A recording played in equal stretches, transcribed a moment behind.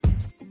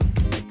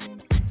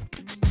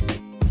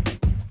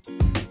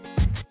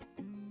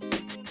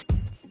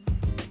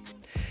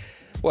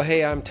Well,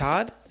 hey, I'm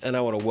Todd, and I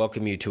want to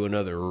welcome you to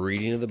another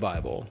reading of the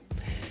Bible.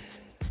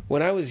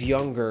 When I was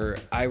younger,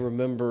 I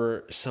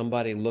remember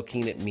somebody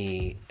looking at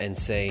me and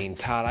saying,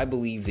 Todd, I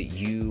believe that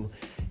you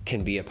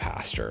can be a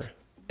pastor.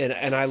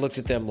 And I looked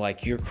at them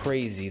like, you're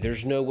crazy.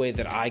 There's no way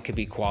that I could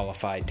be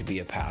qualified to be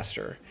a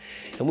pastor.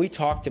 And we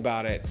talked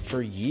about it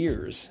for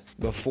years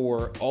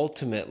before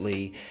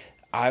ultimately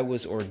I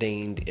was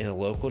ordained in a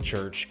local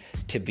church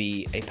to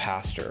be a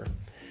pastor.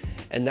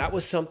 And that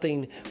was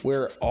something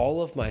where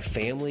all of my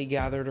family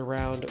gathered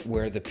around,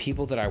 where the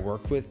people that I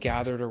worked with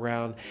gathered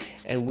around,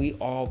 and we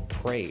all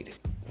prayed.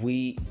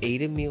 We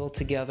ate a meal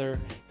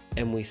together,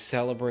 and we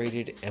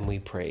celebrated, and we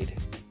prayed.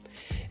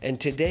 And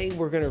today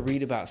we're going to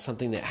read about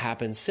something that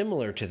happened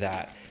similar to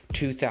that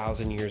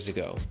 2,000 years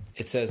ago.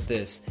 It says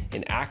this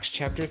in Acts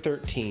chapter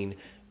 13,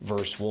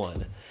 verse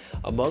 1.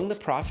 Among the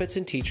prophets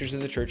and teachers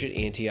of the church at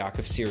Antioch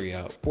of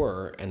Syria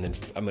were, and then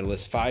I'm going to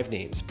list 5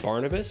 names,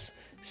 Barnabas,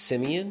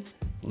 Simeon,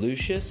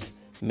 Lucius,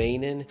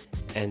 Manaen,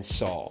 and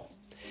Saul.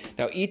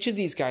 Now, each of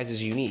these guys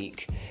is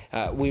unique.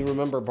 We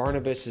remember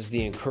Barnabas is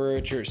the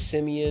encourager.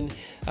 Simeon,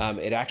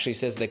 it actually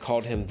says they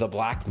called him the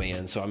black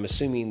man, so I'm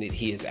assuming that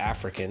he is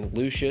African.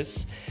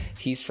 Lucius,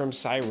 he's from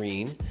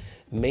Cyrene.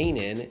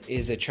 Manaen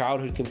is a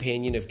childhood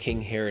companion of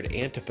King Herod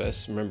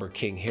Antipas. Remember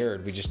King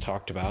Herod we just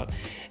talked about.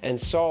 And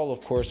Saul,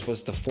 of course,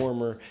 was the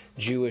former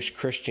Jewish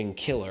Christian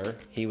killer.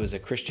 He was a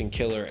Christian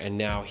killer, and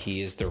now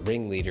he is the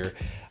ringleader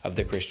of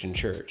the Christian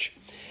church.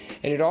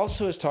 And it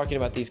also is talking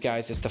about these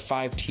guys as the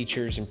 5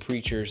 teachers and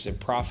preachers and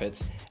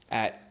prophets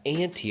at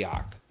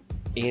Antioch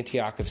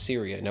of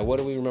Syria. Now, what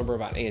do we remember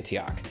about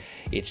Antioch?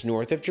 It's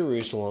north of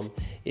Jerusalem.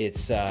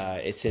 It's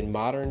in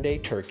modern-day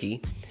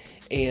Turkey.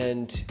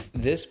 And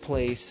this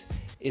place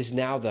is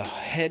now the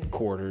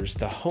headquarters,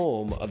 the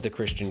home of the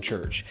Christian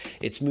church.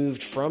 It's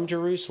moved from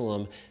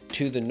Jerusalem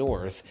to the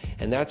north,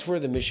 and that's where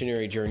the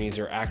missionary journeys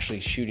are actually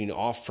shooting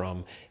off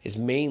from, is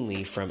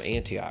mainly from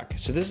Antioch.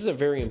 So this is a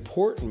very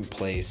important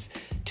place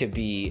to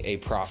be a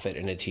prophet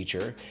and a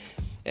teacher.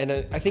 And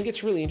I think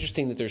it's really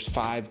interesting that there's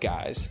 5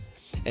 guys.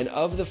 And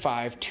of the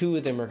 5, 2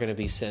 of them are going to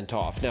be sent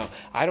off. Now,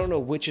 I don't know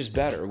which is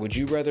better. Would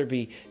you rather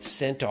be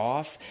sent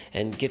off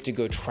and get to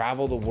go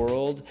travel the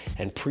world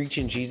and preach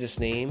in Jesus'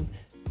 name,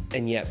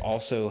 and yet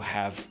also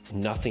have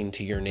nothing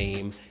to your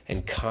name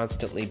and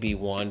constantly be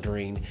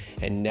wandering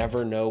and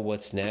never know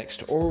what's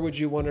next? Or would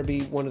you want to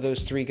be one of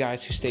those 3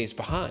 guys who stays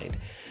behind,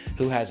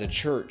 who has a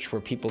church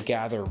where people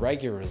gather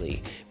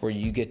regularly, where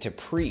you get to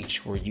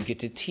preach, where you get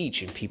to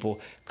teach, and people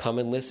come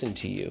and listen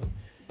to you?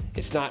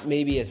 It's not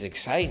maybe as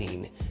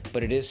exciting,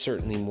 but it is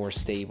certainly more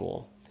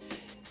stable.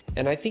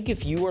 And I think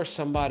if you are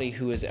somebody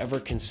who has ever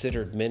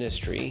considered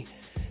ministry,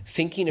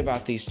 thinking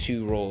about these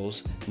 2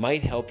 roles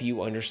might help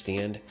you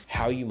understand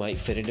how you might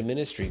fit into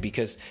ministry,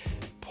 because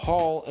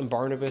Paul and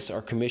Barnabas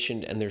are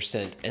commissioned and they're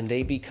sent, and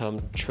they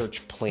become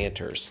church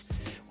planters.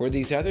 Where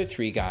these other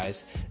 3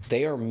 guys,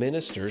 they are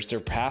ministers, they're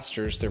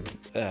pastors,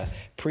 they're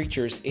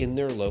preachers in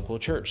their local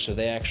church. So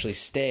they actually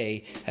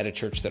stay at a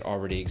church that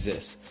already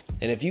exists.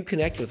 And if you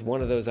connect with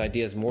one of those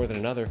ideas more than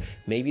another,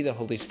 maybe the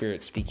Holy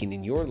Spirit's speaking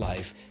in your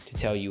life to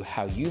tell you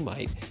how you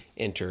might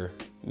enter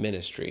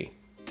ministry.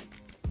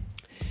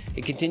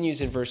 It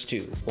continues in verse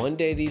 2. One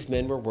day these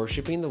men were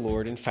worshiping the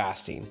Lord and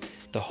fasting.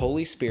 The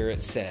Holy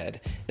Spirit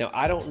said, now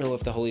I don't know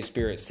if the Holy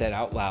Spirit said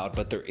out loud,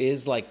 but there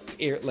is like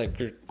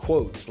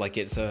quotes, like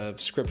it's a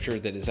scripture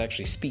that is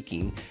actually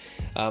speaking,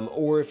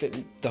 or if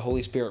the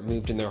Holy Spirit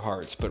moved in their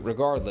hearts. But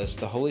regardless,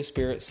 the Holy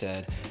Spirit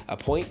said,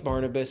 appoint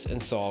Barnabas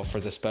and Saul for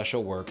the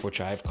special work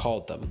which I have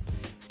called them.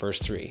 Verse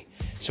 3.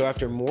 So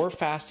after more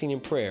fasting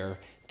and prayer,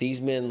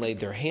 these men laid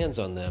their hands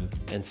on them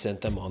and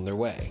sent them on their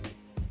way.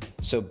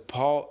 So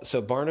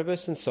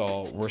Barnabas and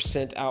Saul were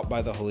sent out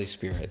by the Holy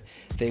Spirit.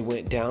 They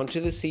went down to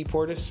the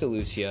seaport of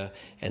Seleucia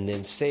and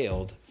then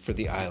sailed for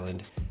the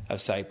island of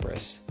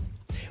Cyprus.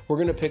 We're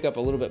going to pick up a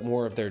little bit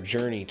more of their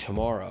journey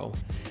tomorrow,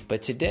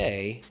 but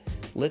today,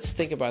 let's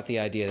think about the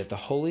idea that the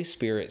Holy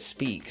Spirit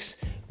speaks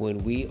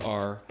when we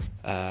are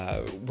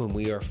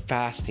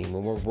fasting,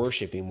 when we're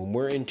worshiping, when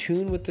we're in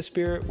tune with the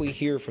Spirit, we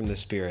hear from the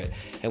Spirit.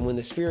 And when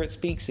the Spirit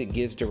speaks, it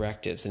gives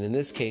directives. And in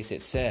this case,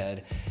 it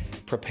said,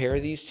 prepare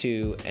these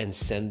 2 and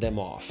send them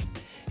off.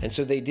 And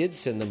so they did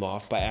send them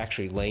off by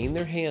actually laying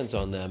their hands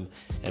on them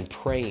and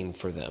praying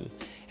for them.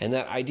 And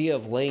that idea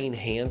of laying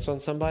hands on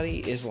somebody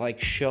is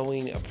like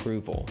showing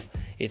approval.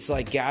 It's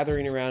like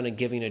gathering around and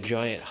giving a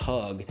giant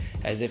hug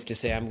as if to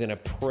say, I'm going to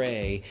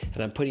pray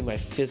and I'm putting my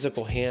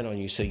physical hand on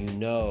you so you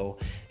know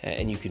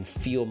and you can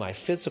feel my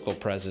physical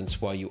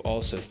presence while you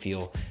also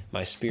feel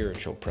my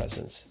spiritual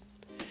presence.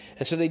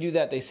 And so they do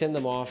that. They send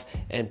them off,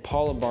 and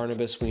Paul and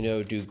Barnabas, we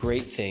know, do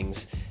great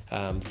things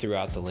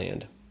throughout the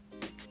land.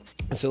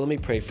 So let me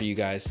pray for you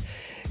guys.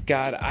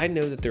 God, I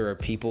know that there are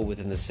people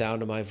within the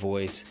sound of my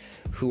voice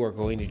who are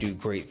going to do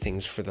great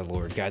things for the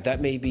Lord. God,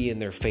 that may be in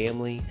their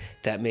family,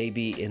 that may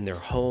be in their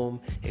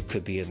home, it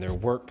could be in their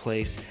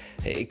workplace,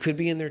 it could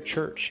be in their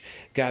church.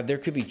 God, there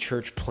could be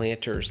church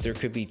planters, there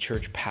could be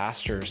church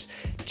pastors,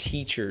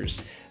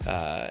 teachers,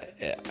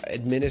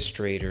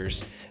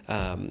 administrators,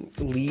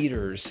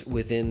 leaders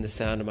within the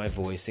sound of my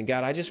voice. And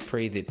God, I just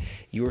pray that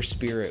your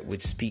Spirit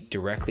would speak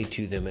directly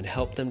to them and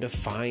help them to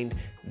find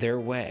their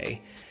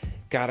way.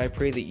 God, I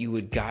pray that you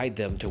would guide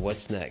them to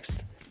what's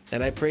next.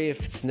 And I pray,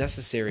 if it's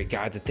necessary,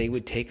 God, that they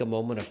would take a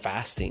moment of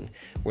fasting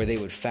where they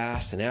would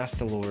fast and ask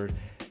the Lord,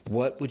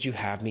 what would you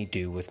have me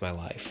do with my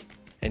life?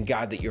 And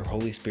God, that your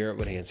Holy Spirit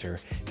would answer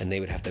and they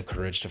would have the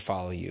courage to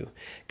follow you.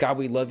 God,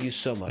 we love you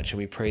so much, and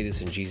we pray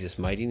this in Jesus'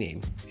 mighty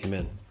name.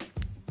 Amen.